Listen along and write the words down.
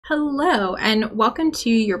Hello, and welcome to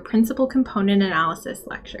your Principal Component Analysis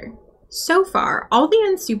lecture. So far, all the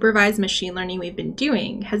unsupervised machine learning we've been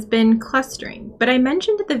doing has been clustering, but I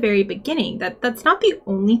mentioned at the very beginning that that's not the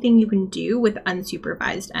only thing you can do with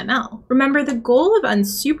unsupervised ML. Remember, the goal of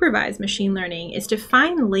unsupervised machine learning is to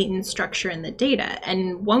find latent structure in the data,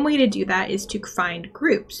 and one way to do that is to find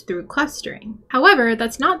groups through clustering. However,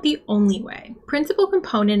 that's not the only way. Principal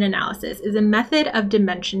component analysis is a method of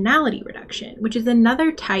dimensionality reduction, which is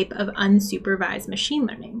another type of unsupervised machine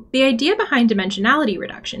learning. The idea behind dimensionality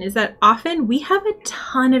reduction is that often we have a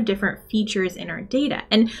ton of different features in our data,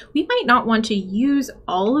 and we might not want to use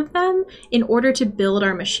all of them in order to build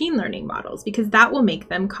our machine learning models because that will make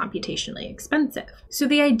them computationally expensive. So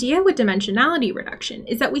the idea with dimensionality reduction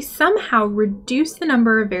is that we somehow reduce the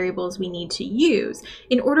number of variables we need to use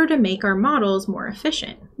in order to make our models more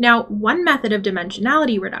efficient. Now, one method of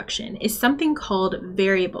dimensionality reduction is something called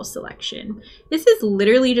variable selection. This is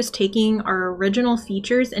literally just taking our original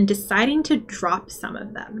features and deciding to drop some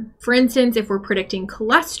of them. For instance, if we're predicting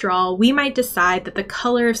cholesterol, we might decide that the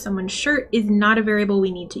color of someone's shirt is not a variable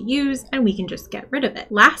we need to use and we can just get rid of it.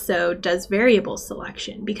 Lasso does variable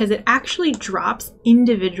selection because it actually drops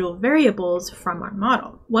individual variables from our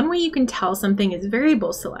model. One way you can tell something is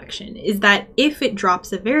variable selection is that if it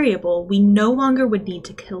drops a variable, we no longer would need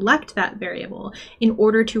to collect that variable in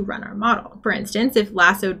order to run our model. For instance, if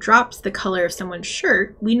Lasso drops the color of someone's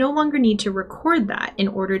shirt, we no longer need to record that in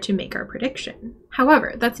order to make our prediction.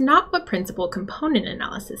 However, that's not what principal component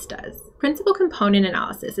analysis does. Principal component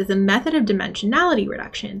analysis is a method of dimensionality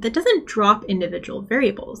reduction that doesn't drop individual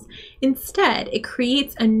variables. Instead, it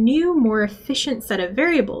creates a new, more efficient set of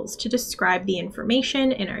variables to describe the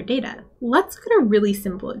information in our data. Let's look at a really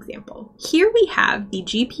simple example. Here we have the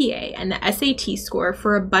GPA and the SAT score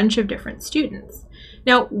for a bunch of different students.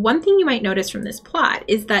 Now, one thing you might notice from this plot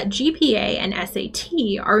is that GPA and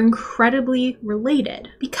SAT are incredibly related.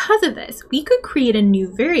 Because of this, we could create a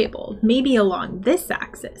new variable, maybe along this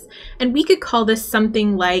axis, and we could call this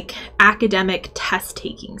something like academic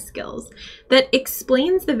test-taking skills that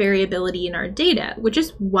explains the variability in our data with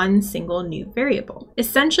just one single new variable.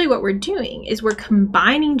 Essentially, what we're doing is we're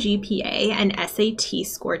combining GPA and SAT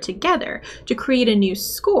score together to create a new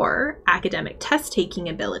score, academic test-taking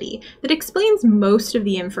ability, that explains most of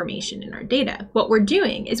the information in our data. What we're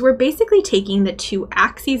doing is we're basically taking the two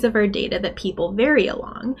axes of our data that people vary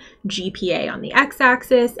along, GPA on the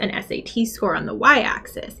x-axis and SAT score on the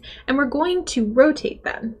y-axis, and we're going to rotate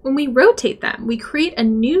them. When we rotate them, we create a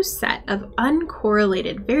new set of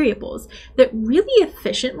uncorrelated variables that really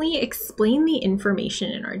efficiently explain the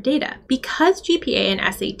information in our data. Because GPA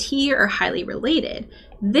and SAT are highly related,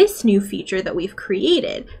 this new feature that we've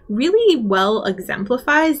created really well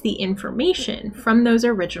exemplifies the information from those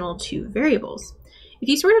original two variables. If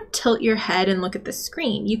you sort of tilt your head and look at the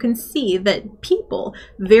screen, you can see that people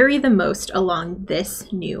vary the most along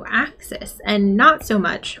this new axis and not so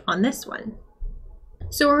much on this one.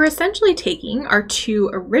 So we're essentially taking our two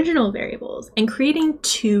original variables and creating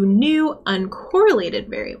two new uncorrelated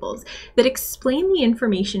variables that explain the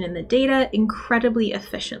information in the data incredibly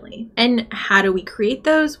efficiently. And how do we create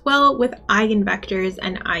those? Well, with eigenvectors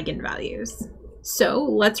and eigenvalues. So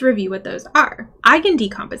let's review what those are.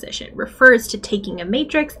 Eigendecomposition refers to taking a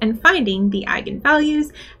matrix and finding the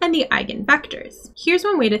eigenvalues and the eigenvectors. Here's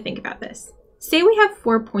one way to think about this. Say we have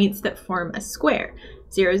 4 points that form a square.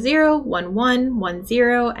 0, 0, 1, 1, 1,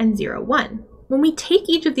 0, and 0, 1. When we take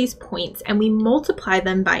each of these points and we multiply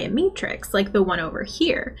them by a matrix, like the one over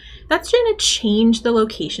here, that's going to change the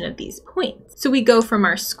location of these points. So we go from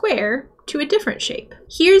our square to a different shape.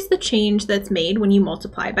 Here's the change that's made when you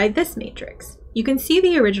multiply by this matrix. You can see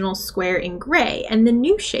the original square in gray and the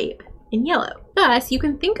new shape in yellow. Thus, you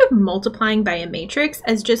can think of multiplying by a matrix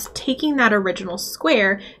as just taking that original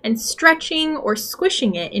square and stretching or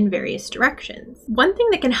squishing it in various directions. One thing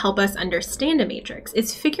that can help us understand a matrix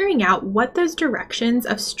is figuring out what those directions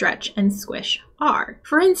of stretch and squish are.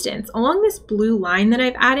 For instance, along this blue line that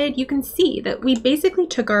I've added, you can see that we basically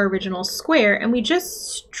took our original square and we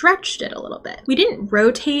just stretched it a little bit. We didn't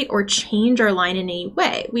rotate or change our line in any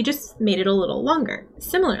way, we just made it a little longer.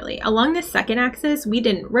 Similarly, along the second axis, we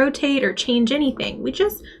didn't rotate or change anything, we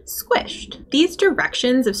just squished. These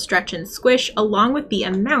directions of stretch and squish, along with the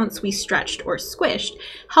amounts we stretched or squished,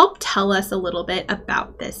 help tell us a little bit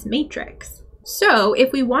about this matrix. So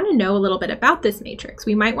if we want to know a little bit about this matrix,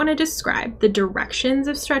 we might want to describe the directions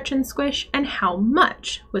of stretch and squish and how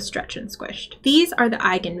much was stretched and squished. These are the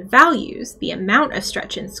eigenvalues, the amount of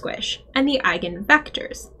stretch and squish, and the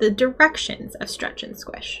eigenvectors, the directions of stretch and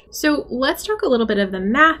squish. So let's talk a little bit of the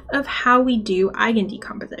math of how we do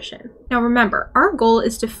eigendecomposition. Now remember, our goal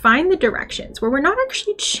is to find the directions where we're not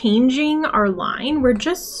actually changing our line, we're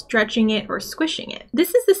just stretching it or squishing it.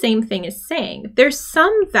 This is the same thing as saying there's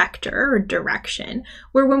some vector or direction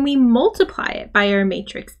where when we multiply it by our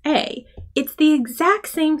matrix A, it's the exact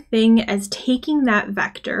same thing as taking that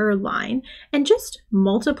vector or line and just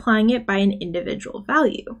multiplying it by an individual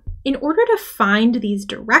value. In order to find these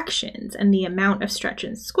directions and the amount of stretch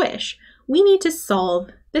and squish, we need to solve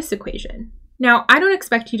this equation. Now, I don't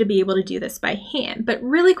expect you to be able to do this by hand, but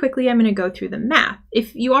really quickly I'm going to go through the math.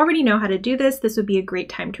 If you already know how to do this, this would be a great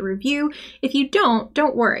time to review. If you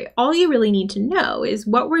don't worry. All you really need to know is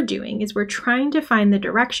what we're doing is we're trying to find the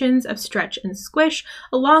directions of stretch and squish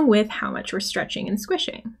along with how much we're stretching and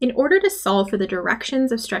squishing. In order to solve for the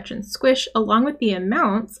directions of stretch and squish along with the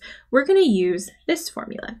amounts, we're going to use this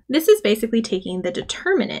formula. This is basically taking the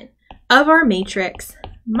determinant of our matrix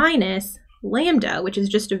minus lambda, which is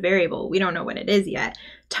just a variable, we don't know what it is yet,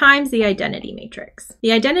 times the identity matrix.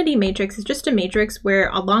 The identity matrix is just a matrix where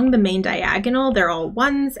along the main diagonal, they're all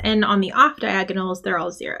ones, and on the off diagonals, they're all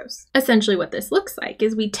zeros. Essentially what this looks like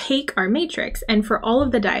is we take our matrix, and for all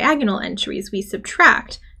of the diagonal entries, we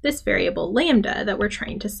subtract this variable lambda that we're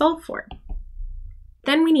trying to solve for.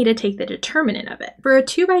 Then we need to take the determinant of it. For a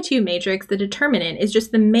 2 by 2 matrix, the determinant is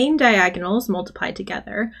just the main diagonals multiplied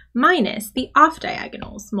together minus the off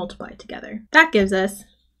diagonals multiplied together. That gives us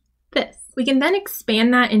this. We can then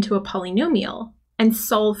expand that into a polynomial and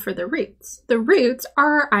solve for the roots. The roots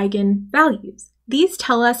are our eigenvalues. These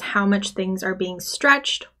tell us how much things are being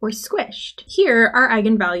stretched or squished. Here, our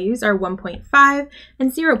eigenvalues are 1.5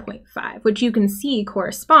 and 0.5, which you can see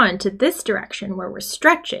correspond to this direction where we're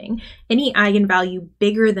stretching. Any eigenvalue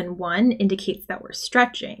bigger than 1 indicates that we're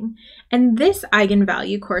stretching. And this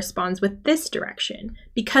eigenvalue corresponds with this direction.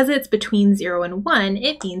 Because it's between 0 and 1,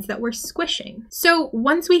 it means that we're squishing. So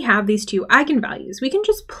once we have these two eigenvalues, we can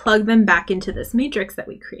just plug them back into this matrix that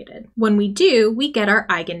we created. When we do, we get our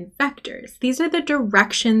eigenvectors. These are the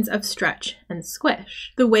directions of stretch and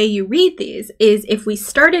squish. The way you read these is if we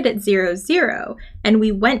started at 0, 0, and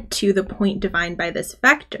we went to the point defined by this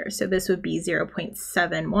vector, so this would be 0.71,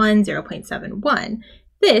 0.71,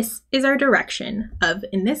 this is our direction of,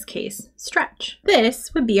 in this case, stretch.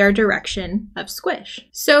 This would be our direction of squish.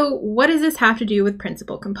 So what does this have to do with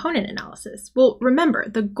principal component analysis? Well, remember,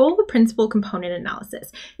 the goal of principal component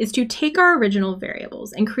analysis is to take our original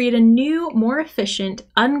variables and create a new, more efficient,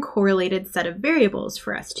 uncorrelated set of variables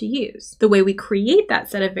for us to use. The way we create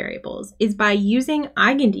that set of variables is by using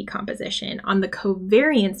eigendecomposition on the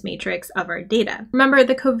covariance matrix of our data. Remember,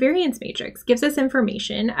 the covariance matrix gives us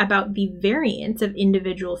information about the variance of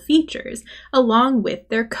individual features along with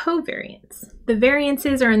their covariance. The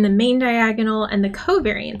variances are in the main diagonal and the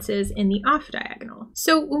covariances in the off diagonal.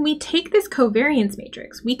 So when we take this covariance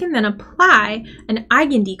matrix, we can then apply an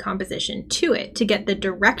eigendecomposition to it to get the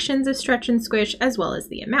directions of stretch and squish as well as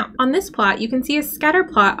the amount. On this plot, you can see a scatter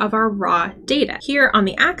plot of our raw data. Here on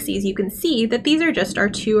the axes, you can see that these are just our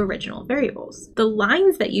two original variables. The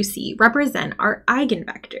lines that you see represent our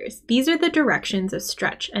eigenvectors. These are the directions of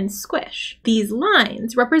stretch and squish. These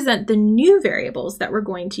lines represent the new variables that we're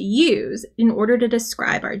going to use in order to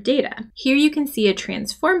describe our data. Here you can see a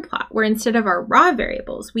transform plot where instead of our raw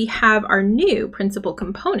variables, we have our new principal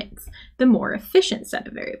components, the more efficient set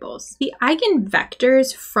of variables. The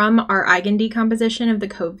eigenvectors from our eigendecomposition of the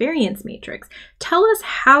covariance matrix tell us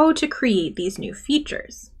how to create these new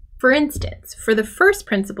features. For instance, for the first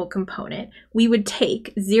principal component, we would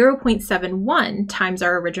take 0.71 times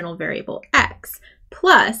our original variable x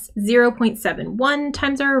plus 0.71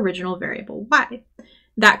 times our original variable y.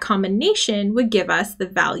 That combination would give us the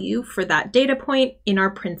value for that data point in our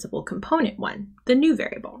principal component one, the new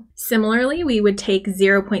variable. Similarly, we would take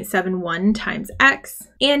 0.71 times x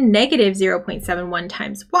and negative 0.71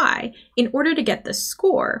 times y in order to get the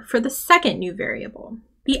score for the second new variable.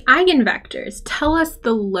 The eigenvectors tell us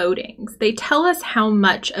the loadings. They tell us how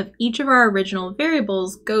much of each of our original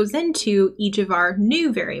variables goes into each of our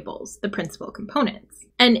new variables, the principal components.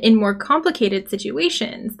 And in more complicated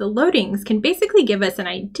situations, the loadings can basically give us an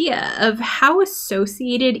idea of how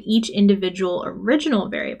associated each individual original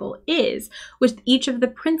variable is with each of the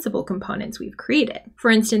principal components we've created.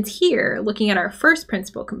 For instance, here, looking at our first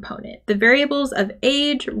principal component, the variables of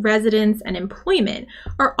age, residence, and employment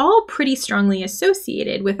are all pretty strongly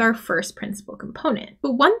associated with our first principal component.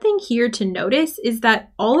 But one thing here to notice is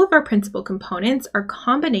that all of our principal components are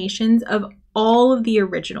combinations of all of the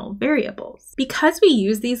original variables. Because we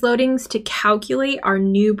use these loadings to calculate our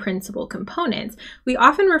new principal components, we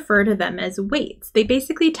often refer to them as weights. They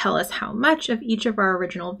basically tell us how much of each of our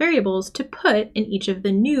original variables to put in each of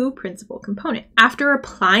the new principal components. After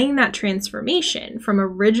applying that transformation from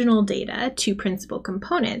original data to principal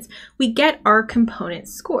components, we get our component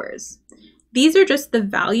scores. These are just the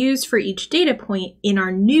values for each data point in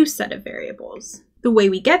our new set of variables. The way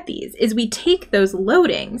we get these is we take those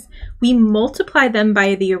loadings, we multiply them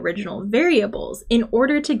by the original variables in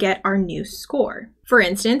order to get our new score. For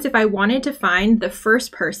instance, if I wanted to find the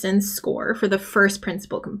first person's score for the first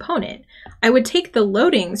principal component, I would take the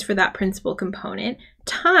loadings for that principal component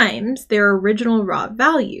times their original raw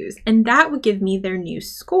values, and that would give me their new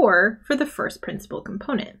score for the first principal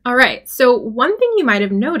component. All right, so one thing you might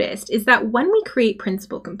have noticed is that when we create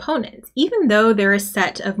principal components, even though they're a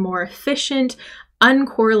set of more efficient,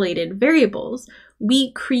 uncorrelated variables,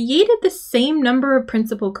 we created the same number of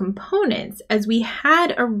principal components as we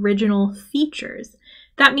had original features.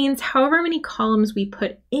 That means however many columns we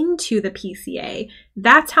put into the PCA,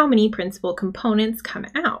 that's how many principal components come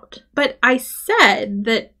out. But I said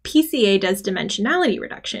that PCA does dimensionality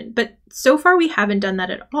reduction, but so far we haven't done that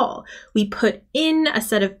at all. We put in a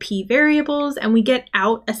set of P variables and we get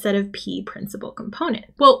out a set of P principal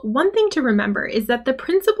components. Well, one thing to remember is that the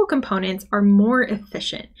principal components are more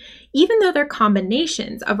efficient. Even though they're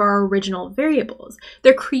combinations of our original variables,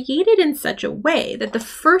 they're created in such a way that the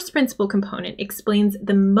first principal component explains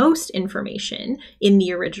the most information in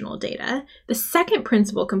the original data, the second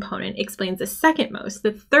principal component explains the second most,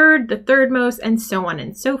 the third most, and so on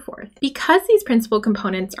and so forth. Because these principal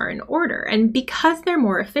components are in order, and because they're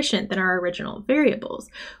more efficient than our original variables,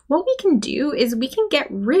 what we can do is we can get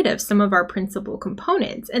rid of some of our principal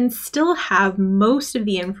components and still have most of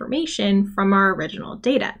the information from our original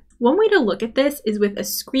data. One way to look at this is with a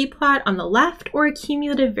scree plot on the left or a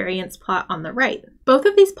cumulative variance plot on the right. Both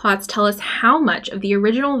of these plots tell us how much of the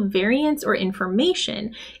original variance or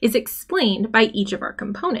information is explained by each of our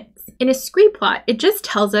components. In a scree plot, it just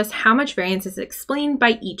tells us how much variance is explained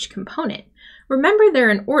by each component. Remember,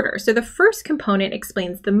 they're in order, so the first component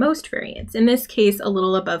explains the most variance, in this case a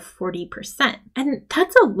little above 40%. And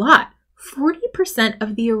that's a lot. 40%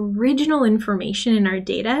 of the original information in our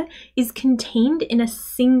data is contained in a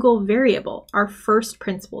single variable, our first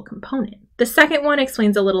principal component. The second one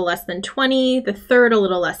explains a little less than 20, the third a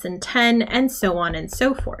little less than 10, and so on and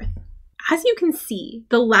so forth. As you can see,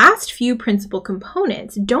 the last few principal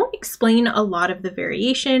components don't explain a lot of the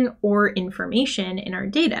variation or information in our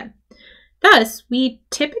data. Thus, we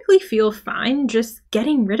typically feel fine just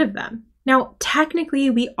getting rid of them. Now,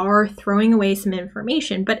 technically, we are throwing away some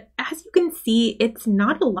information, but as you can see, it's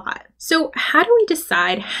not a lot. So how do we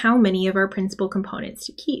decide how many of our principal components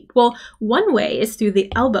to keep? Well, one way is through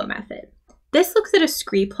the elbow method. This looks at a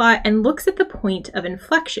scree plot and looks at the point of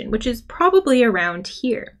inflection, which is probably around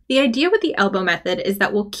here. The idea with the elbow method is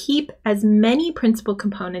that we'll keep as many principal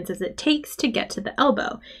components as it takes to get to the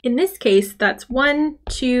elbow. In this case, that's 1,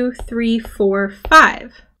 2, 3, 4,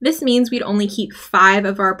 5. This means we'd only keep 5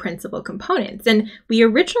 of our principal components, and we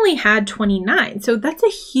originally had 29, so that's a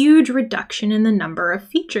huge reduction in the number of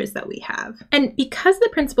features that we have. And because the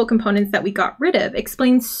principal components that we got rid of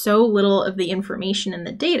explain so little of the information in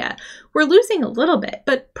the data, we're losing a little bit,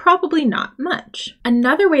 but probably not much.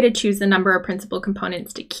 Another way to choose the number of principal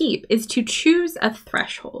components to keep is to choose a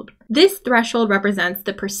threshold. This threshold represents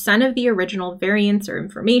the percent of the original variance or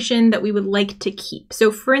information that we would like to keep.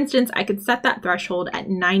 So for instance, I could set that threshold at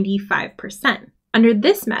 95%. Under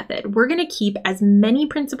this method, we're going to keep as many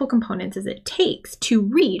principal components as it takes to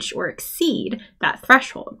reach or exceed that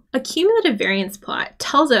threshold. A cumulative variance plot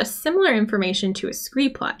tells us similar information to a scree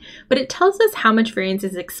plot, but it tells us how much variance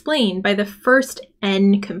is explained by the first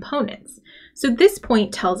n components. So this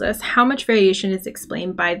point tells us how much variation is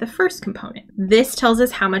explained by the first component. This tells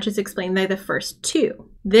us how much is explained by the first 2.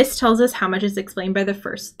 This tells us how much is explained by the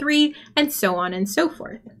first 3, and so on and so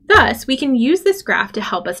forth. Thus, we can use this graph to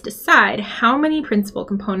help us decide how many principal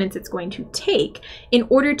components it's going to take in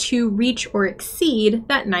order to reach or exceed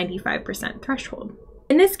that 95% threshold.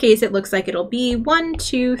 In this case, it looks like it'll be 1,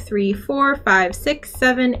 2, 3, 4, 5, 6,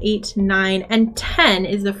 7, 8, 9, and 10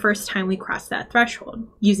 is the first time we cross that threshold.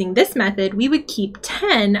 Using this method, we would keep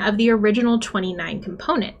 10 of the original 29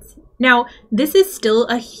 components. Now, this is still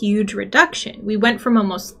a huge reduction. We went from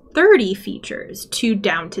almost 30 features to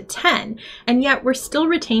down to 10, and yet we're still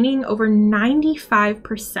retaining over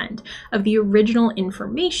 95% of the original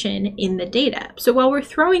information in the data. So while we're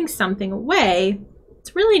throwing something away,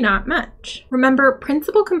 It's really not much. Remember,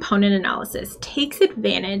 principal component analysis takes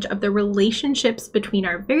advantage of the relationships between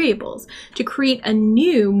our variables to create a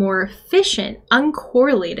new, more efficient,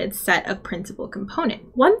 uncorrelated set of principal components.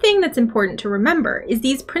 One thing that's important to remember is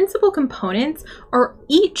these principal components are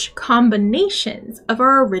each combinations of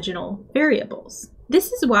our original variables.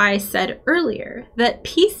 This is why I said earlier that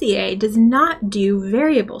PCA does not do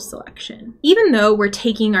variable selection. Even though we're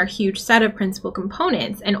taking our huge set of principal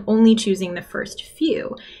components and only choosing the first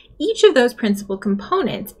few, each of those principal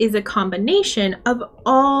components is a combination of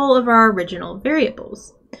all of our original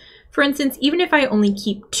variables. For instance, even if I only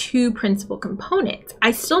keep 2 principal components,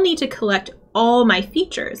 I still need to collect all my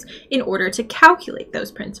features in order to calculate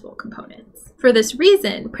those principal components. For this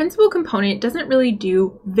reason, principal component doesn't really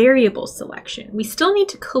do variable selection. We still need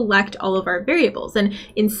to collect all of our variables, and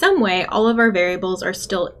in some way, all of our variables are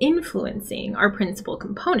still influencing our principal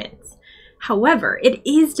components. However, it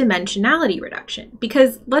is dimensionality reduction,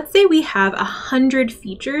 because let's say we have 100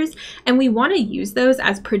 features and we want to use those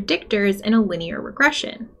as predictors in a linear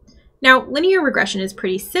regression. Now, linear regression is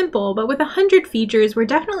pretty simple, but with 100 features, we're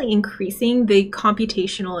definitely increasing the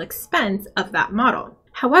computational expense of that model.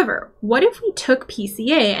 However, what if we took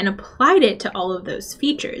PCA and applied it to all of those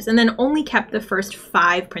features and then only kept the first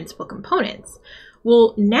 5 principal components?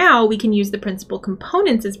 Well, now we can use the principal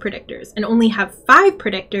components as predictors and only have 5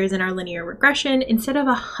 predictors in our linear regression instead of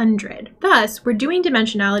 100. Thus, we're doing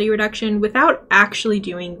dimensionality reduction without actually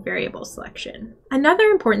doing variable selection. Another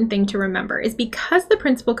important thing to remember is because the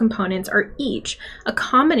principal components are each a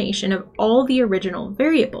combination of all the original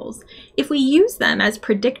variables, if we use them as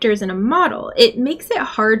predictors in a model, it makes it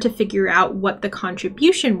hard to figure out what the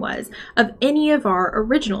contribution was of any of our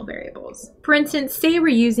original variables. For instance, say we're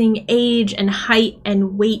using age and height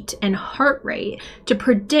and weight and heart rate to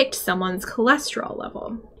predict someone's cholesterol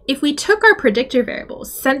level. If we took our predictor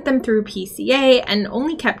variables, sent them through PCA, and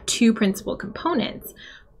only kept 2 principal components,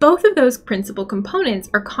 both of those principal components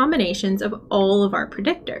are combinations of all of our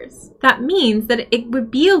predictors. That means that it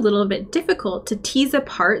would be a little bit difficult to tease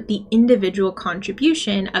apart the individual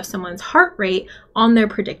contribution of someone's heart rate on their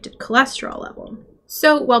predicted cholesterol level.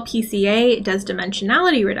 So while PCA does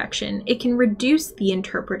dimensionality reduction, it can reduce the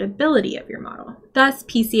interpretability of your model. Thus,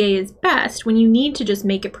 PCA is best when you need to just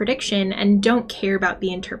make a prediction and don't care about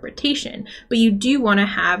the interpretation, but you do want to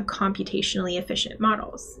have computationally efficient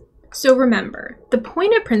models. So remember, the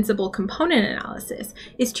point of principal component analysis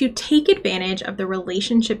is to take advantage of the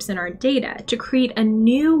relationships in our data to create a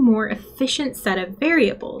new, more efficient set of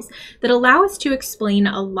variables that allow us to explain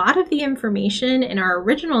a lot of the information in our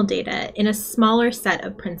original data in a smaller set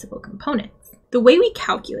of principal components. The way we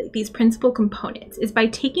calculate these principal components is by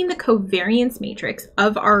taking the covariance matrix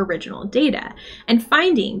of our original data and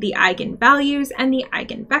finding the eigenvalues and the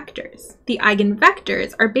eigenvectors. The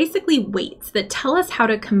eigenvectors are basically weights that tell us how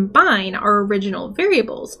to combine our original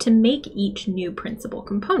variables to make each new principal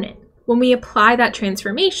component. When we apply that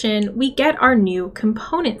transformation, we get our new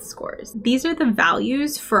component scores. These are the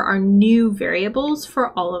values for our new variables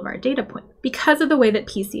for all of our data points. Because of the way that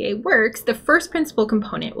PCA works, the first principal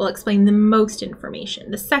component will explain the most information,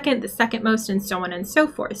 the second most, and so on and so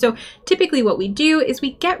forth. So typically what we do is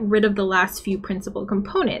we get rid of the last few principal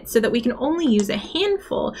components so that we can only use a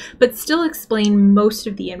handful, but still explain most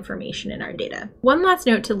of the information in our data. One last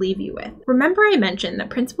note to leave you with. Remember I mentioned that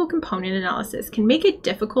principal component analysis can make it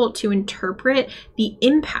difficult to interpret the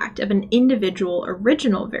impact of an individual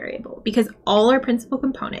original variable because all our principal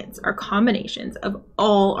components are combinations of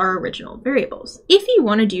all our original variables. If you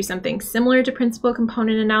want to do something similar to principal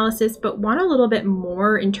component analysis but want a little bit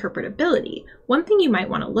more interpretability, one thing you might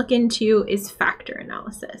want to look into is factor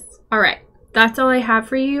analysis. All right, that's all I have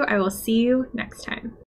for you. I will see you next time.